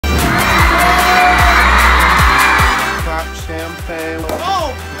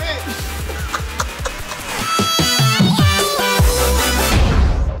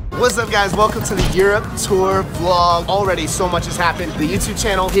What's up guys, welcome to the Europe tour vlog. Already so much has happened. The YouTube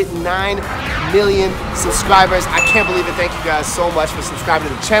channel hit 9 million subscribers. I can't believe it. Thank you guys so much for subscribing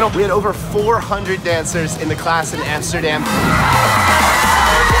to the channel. We had over 400 dancers in the class in Amsterdam.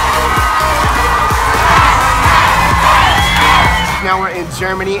 Now we're in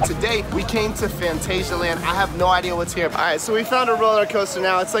Germany. Today we came to Phantasialand. I have no idea what's here. All right, so we found a roller coaster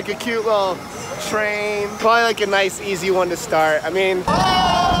now. It's like a cute little train. Probably like a nice, easy one to start. I mean,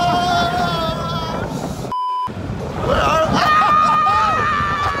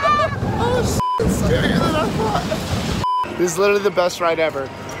 this is literally the best ride ever.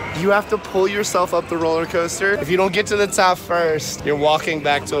 You have to pull yourself up the roller coaster. If you don't get to the top first, you're walking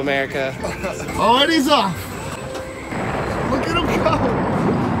back to America. Oh, and he's off. Look at him go.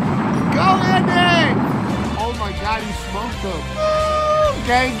 Go, Andy. Oh my God, he smoked him.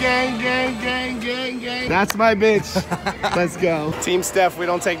 Gang, gang, gang, gang, gang, gang. That's my bitch. Let's go. Team Steph, we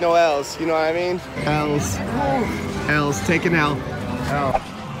don't take no L's. You know what I mean? L's. L's. Take an L. L.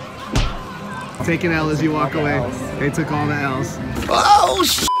 Take an L as you walk away. They took all the L's. Oh,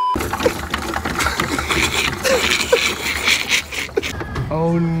 sh**.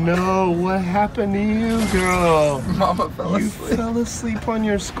 Oh no, what happened to you, girl? Mama fell asleep. You fell asleep on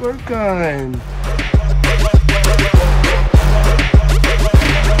your squirt gun.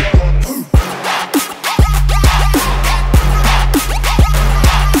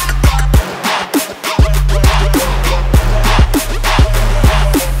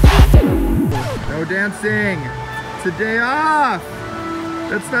 No dancing. It's a day off.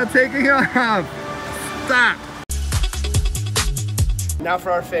 That's not taking off. Stop. Now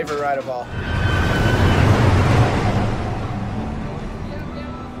for our favorite ride of all.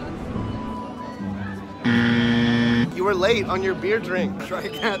 You were late on your beer drink. Try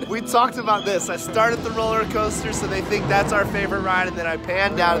again. We talked about this. I started the roller coaster so they think that's our favorite ride, and then I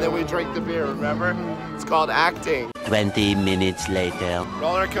panned down and then we drank the beer, remember? It's called acting. 20 minutes later.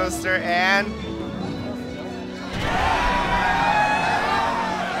 Roller coaster and...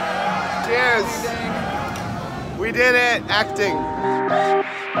 cheers! We did it! Acting.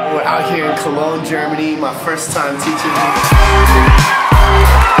 We're out here in Cologne, Germany. My first time teaching.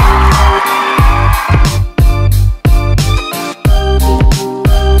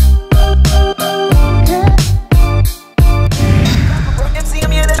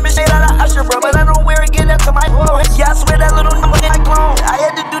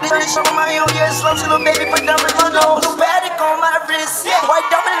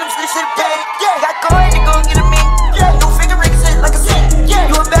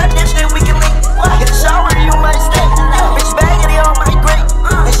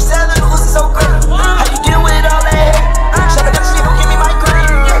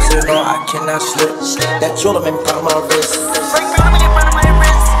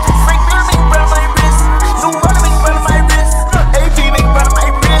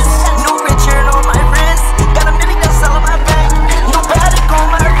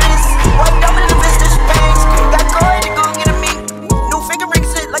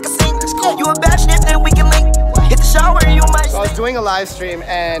 Doing a live stream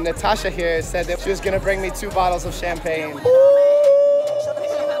and Natasha here said that she was gonna bring me 2 bottles of champagne.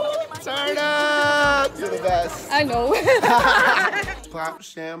 Turn up! You're the best. I know. Pop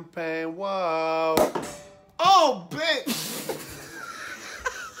champagne, whoa. Oh, bitch!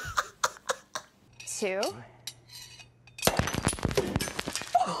 2.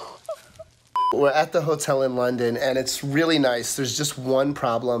 We're at the hotel in London and it's really nice. There's just one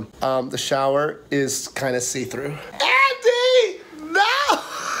problem. The shower is kind of see-through.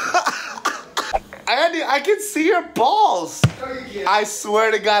 Andy, I can see your balls. No, you can't. I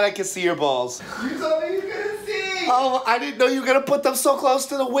swear to God, I can see your balls. You told me you couldn't see. Oh, I didn't know you were gonna put them so close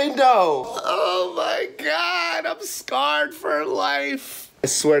to the window. Oh my God, I'm scarred for life. I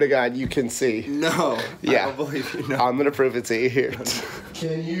swear to God, you can see. No, yeah. I don't believe you. No. I'm gonna prove it to you here.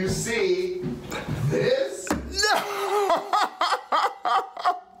 Can you see this? No.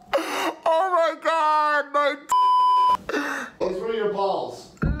 Oh my God, my. Those were your balls.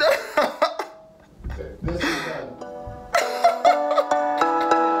 This is done.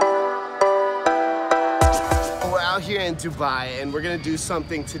 We're out here in Dubai and we're gonna do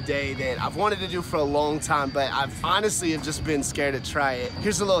something today that I've wanted to do for a long time, but I've honestly have just been scared to try it.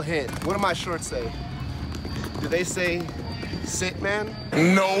 Here's a little hint. What do my shorts say? Do they say sit man?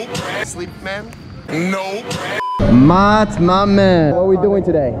 No. Sleep man? No. Matt, my man. What are we doing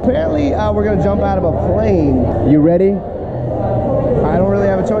today? Apparently we're gonna jump out of a plane. You ready? I don't really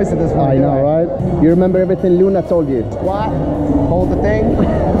have a choice. choice at this point. I know, right? You remember everything Luna told you. What? Hold the thing.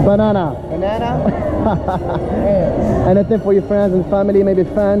 Banana. Banana. Anything for your friends and family, maybe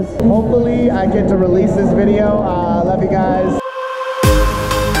fans? Hopefully I get to release this video. Love you guys.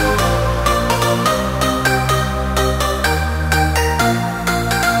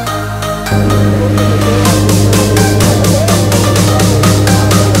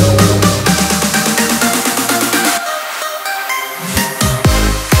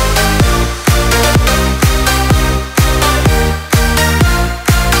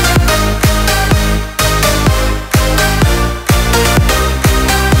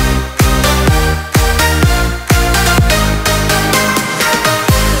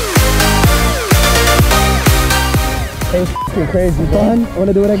 Crazy fun.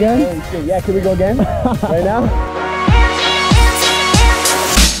 Wanna do it again? Yeah, can we go again? Right now?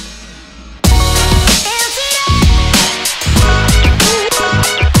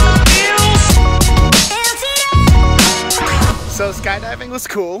 So skydiving was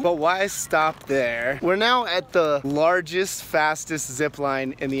cool, but why stop there? We're now at the largest, fastest zip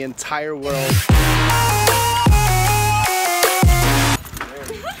line in the entire world.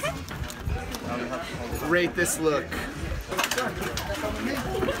 Rate this look.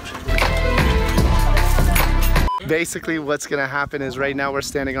 Basically what's gonna happen is right now we're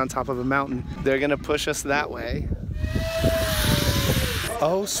standing on top of a mountain. They're gonna push us that way.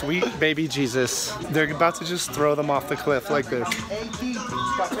 Oh, sweet baby Jesus. They're about to just throw them off the cliff like this.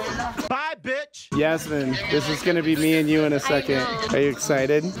 Bye, bitch! Yasmin, this is gonna be me and you in a second. Are you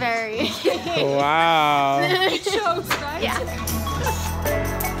excited? Very. Wow. Jokes, right? Yeah.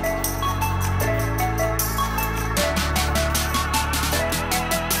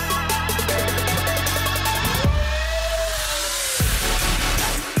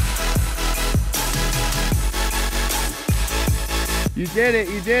 You did it,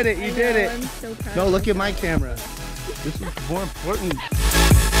 you did it, you did it. I'm so proud. No, look at my camera. This is more important.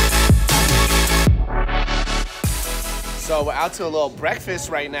 So we're out to a little breakfast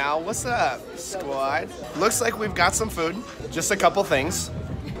right now. What's up, squad? Looks like we've got some food. Just a couple things.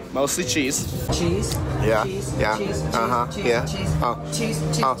 Mostly cheese. Cheese. Yeah, Cheese. yeah, Cheese. uh-huh, yeah. Cheese. Oh. Cheese.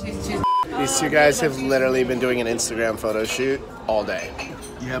 Cheese. Oh. Cheese. Cheese. These two guys have literally been doing an Instagram photo shoot all day.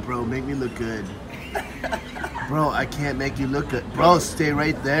 Yeah, bro, make me look good. Bro, I can't make you look good. Bro, stay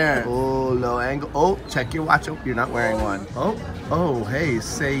right there. Oh, low angle. Oh, check your watch. Oh, you're not wearing one. Oh, hey,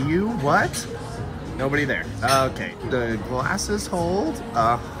 say you what? Nobody there. Okay, the glasses hold.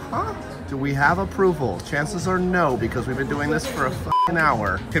 Uh-huh. Do we have approval? Chances are no, because we've been doing this for a fucking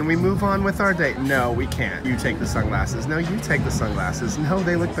hour. Can we move on with our date? No, we can't. You take the sunglasses. No, you take the sunglasses. No,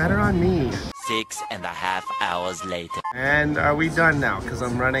 they look better on me. 6.5 hours later. And are we done now? Because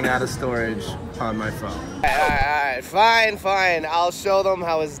I'm running out of storage on my phone. All right, fine. I'll show them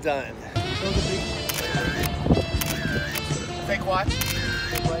how it's done. Fake watch.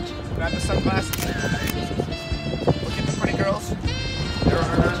 Grab the sunglasses. Look at the pretty girls. They're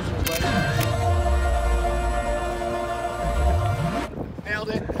Hernan. Nailed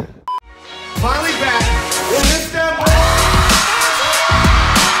it. Finally back in Istanbul.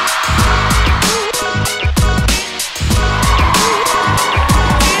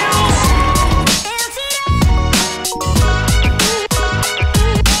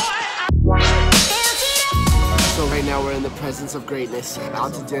 Now we're in the presence of greatness,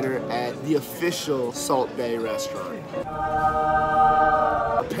 out to dinner at the official Salt Bay restaurant.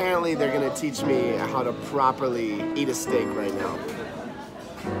 Apparently they're gonna teach me how to properly eat a steak right now.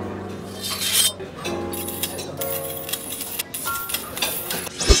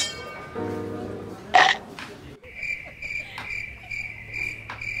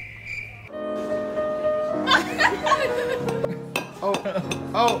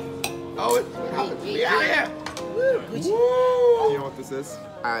 Get out of here! Woo. You know what this is?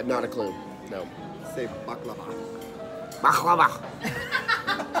 Not a clue. No. Say baklava. Baklava.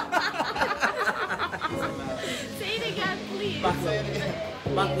 Say it again, please.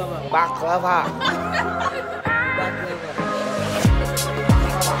 Baklava. Baklava.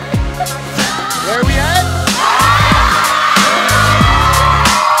 Where are we at?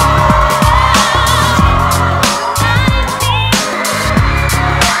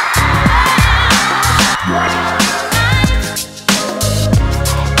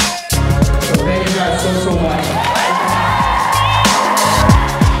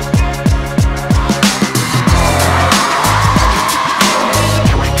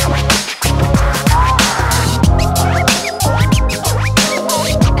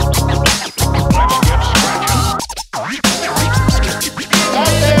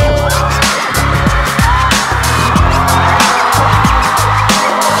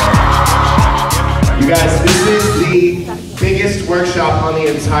 You guys, this is the biggest workshop on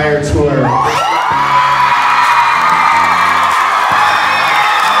the entire tour.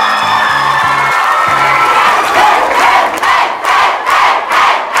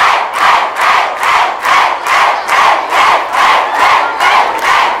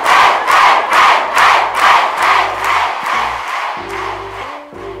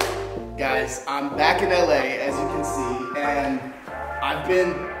 Guys, I'm back in LA, as you can see, and I've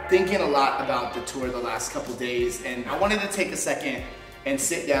been thinking a lot about the tour the last couple days, and I wanted to take a second and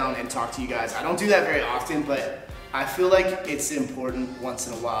sit down and talk to you guys. I don't do that very often, but I feel like it's important once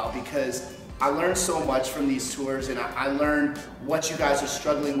in a while because I learn so much from these tours, and I learn what you guys are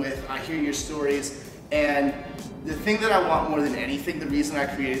struggling with. I hear your stories, and the thing that I want more than anything, the reason I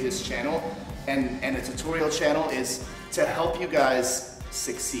created this channel and a tutorial channel is to help you guys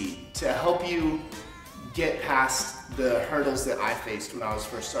succeed, to help you get past the hurdles that I faced when I was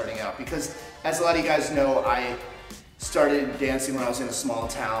first starting out. Because as a lot of you guys know, I started dancing when I was in a small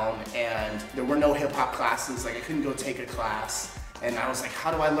town and there were no hip hop classes. Like I couldn't go take a class. And I was like,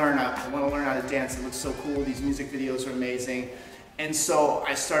 how do I learn? I want to learn how to dance. It looks so cool. These music videos are amazing. And so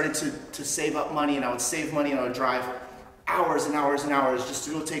I started to save up money, and I would save money and I would drive hours and hours and hours just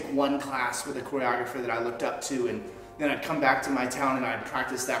to go take one class with a choreographer that I looked up to. And then I'd come back to my town and I'd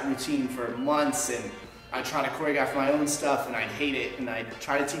practice that routine for months, and I'd try to choreograph my own stuff and I'd hate it, and I'd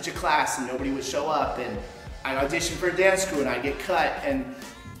try to teach a class and nobody would show up, and I'd audition for a dance crew and I'd get cut. And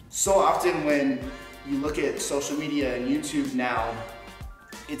so often when you look at social media and YouTube now,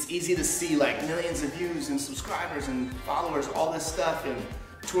 it's easy to see like millions of views and subscribers and followers, all this stuff, and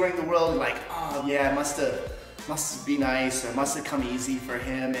touring the world, like, oh yeah, it must be nice, or it must have come easy for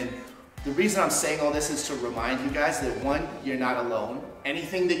him. And the reason I'm saying all this is to remind you guys that one, you're not alone.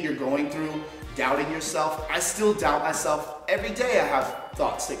 Anything that you're going through, doubting yourself, I still doubt myself. Every day I have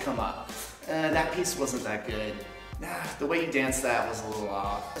thoughts that come up. That piece wasn't that good. The way you danced that was a little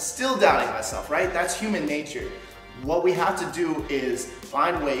off. Still doubting myself, right? That's human nature. What we have to do is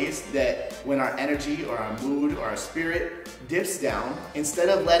find ways that when our energy or our mood or our spirit dips down, instead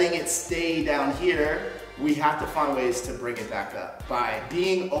of letting it stay down here, we have to find ways to bring it back up by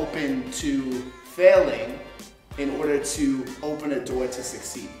being open to failing in order to open a door to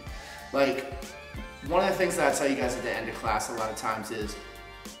succeed. Like, one of the things that I tell you guys at the end of class a lot of times is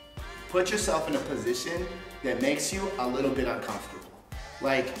put yourself in a position that makes you a little bit uncomfortable.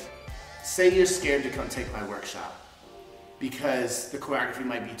 Like, say you're scared to come take my workshop because the choreography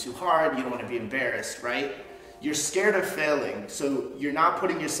might be too hard, you don't want to be embarrassed, right? You're scared of failing, so you're not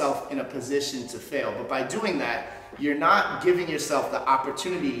putting yourself in a position to fail. But by doing that, you're not giving yourself the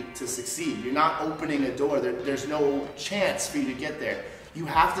opportunity to succeed. You're not opening a door. There's no chance for you to get there. You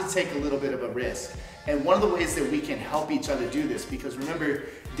have to take a little bit of a risk. And one of the ways that we can help each other do this, because remember,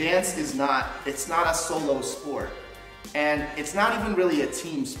 dance is it's not a solo sport. And it's not even really a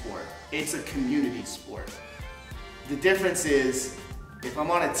team sport. It's a community sport. The difference is, if I'm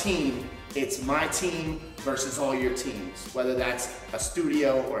on a team, it's my team versus all your teams, whether that's a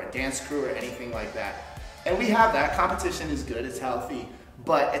studio or a dance crew or anything like that. And we have that. Competition is good, it's healthy.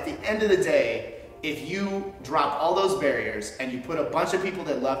 But at the end of the day, if you drop all those barriers and you put a bunch of people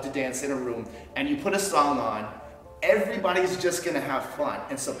that love to dance in a room and you put a song on, everybody's just gonna have fun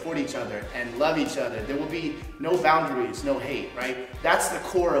and support each other and love each other. There will be no boundaries, no hate, right? That's the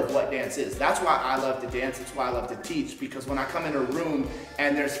core of what dance is. That's why I love to dance, it's why I love to teach, because when I come in a room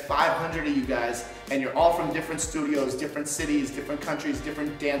and there's 500 of you guys and you're all from different studios, different cities, different countries,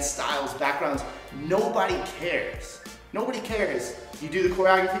 different dance styles, backgrounds, nobody cares. Nobody cares. You do the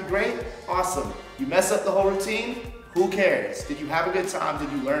choreography, great, awesome. You mess up the whole routine, who cares? Did you have a good time?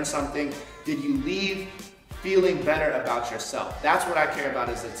 Did you learn something? Did you leave feeling better about yourself? That's what I care about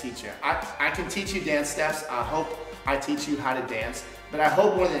as a teacher. I can teach you dance steps. I hope I teach you how to dance. But I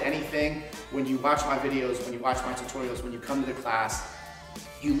hope more than anything, when you watch my videos, when you watch my tutorials, when you come to the class,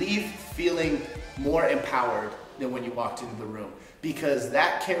 you leave feeling more empowered than when you walked into the room. Because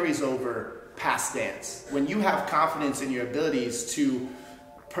that carries over past dance. When you have confidence in your abilities to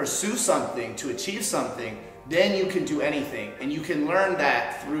pursue something, to achieve something, then you can do anything. And you can learn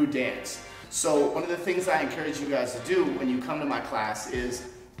that through dance. So one of the things I encourage you guys to do when you come to my class is,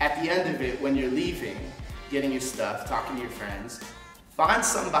 at the end of it, when you're leaving, getting your stuff, talking to your friends, find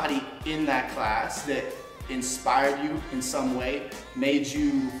somebody in that class that inspired you in some way, made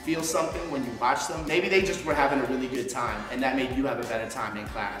you feel something when you watched them. Maybe they just were having a really good time and that made you have a better time in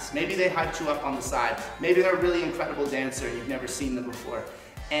class. Maybe they hyped you up on the side. Maybe they're a really incredible dancer and you've never seen them before.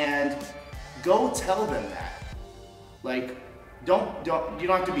 And go tell them that. Like, you don't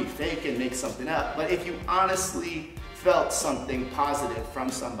have to be fake and make something up, but if you honestly felt something positive from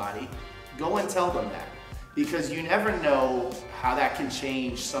somebody, go and tell them that. Because you never know how that can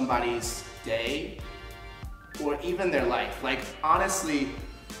change somebody's day or even their life. Like, honestly,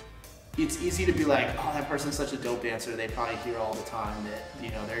 it's easy to be like, oh, that person's such a dope dancer. They probably hear all the time that, you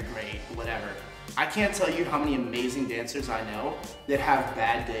know, they're great, whatever. I can't tell you how many amazing dancers I know that have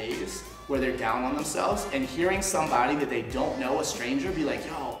bad days where they're down on themselves, and hearing somebody that they don't know, a stranger, be like,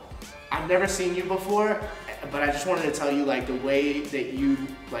 yo, I've never seen you before, but I just wanted to tell you, like, the way that you,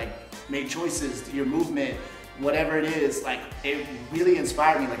 like, made choices, your movement, whatever it is, like, it really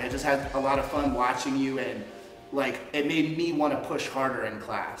inspired me. Like, I just had a lot of fun watching you, and like, it made me want to push harder in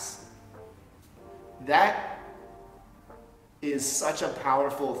class. That is such a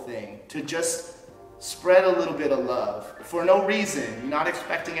powerful thing, to just spread a little bit of love for no reason. You're not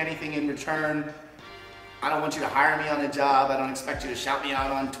expecting anything in return. I don't want you to hire me on a job. I don't expect you to shout me out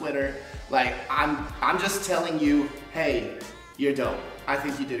on Twitter. Like, I'm just telling you, hey, you're dope. I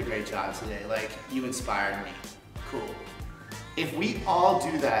think you did a great job today. Like, you inspired me. Cool. If we all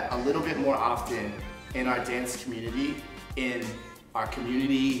do that a little bit more often in our dance community, in our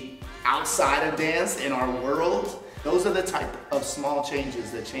community outside of dance, in our world, those are the type of small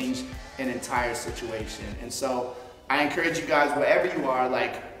changes that change an entire situation. And so I encourage you guys, wherever you are,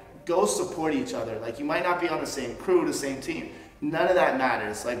 like, go support each other. Like, you might not be on the same crew, the same team. None of that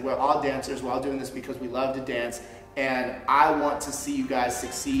matters. Like, we're all dancers. We're all doing this because we love to dance. And I want to see you guys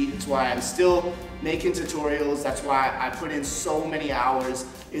succeed. That's why I'm still making tutorials. That's why I put in so many hours,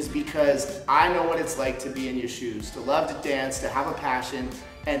 is because I know what it's like to be in your shoes, to love to dance, to have a passion,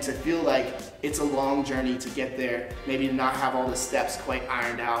 and to feel like it's a long journey to get there, maybe to not have all the steps quite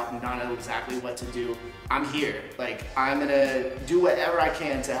ironed out and not know exactly what to do. I'm here. Like, I'm gonna do whatever I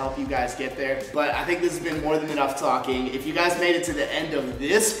can to help you guys get there. But I think this has been more than enough talking. If you guys made it to the end of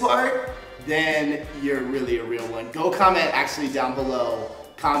this part, then you're really a real one. Go comment actually down below.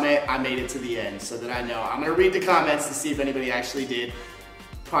 Comment, I made it to the end, so that I know. I'm gonna read the comments to see if anybody actually did.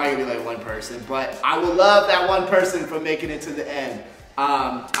 Probably gonna be like one person, but I will love that one person for making it to the end.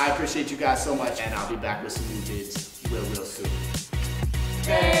 I appreciate you guys so much, and I'll be back with some new vids real soon.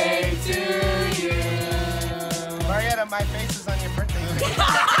 Day to you. Marietta, my face is on your birthday.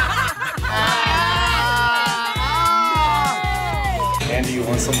 Andy, you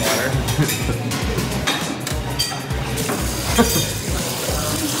want some water?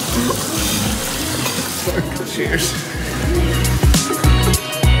 Cheers.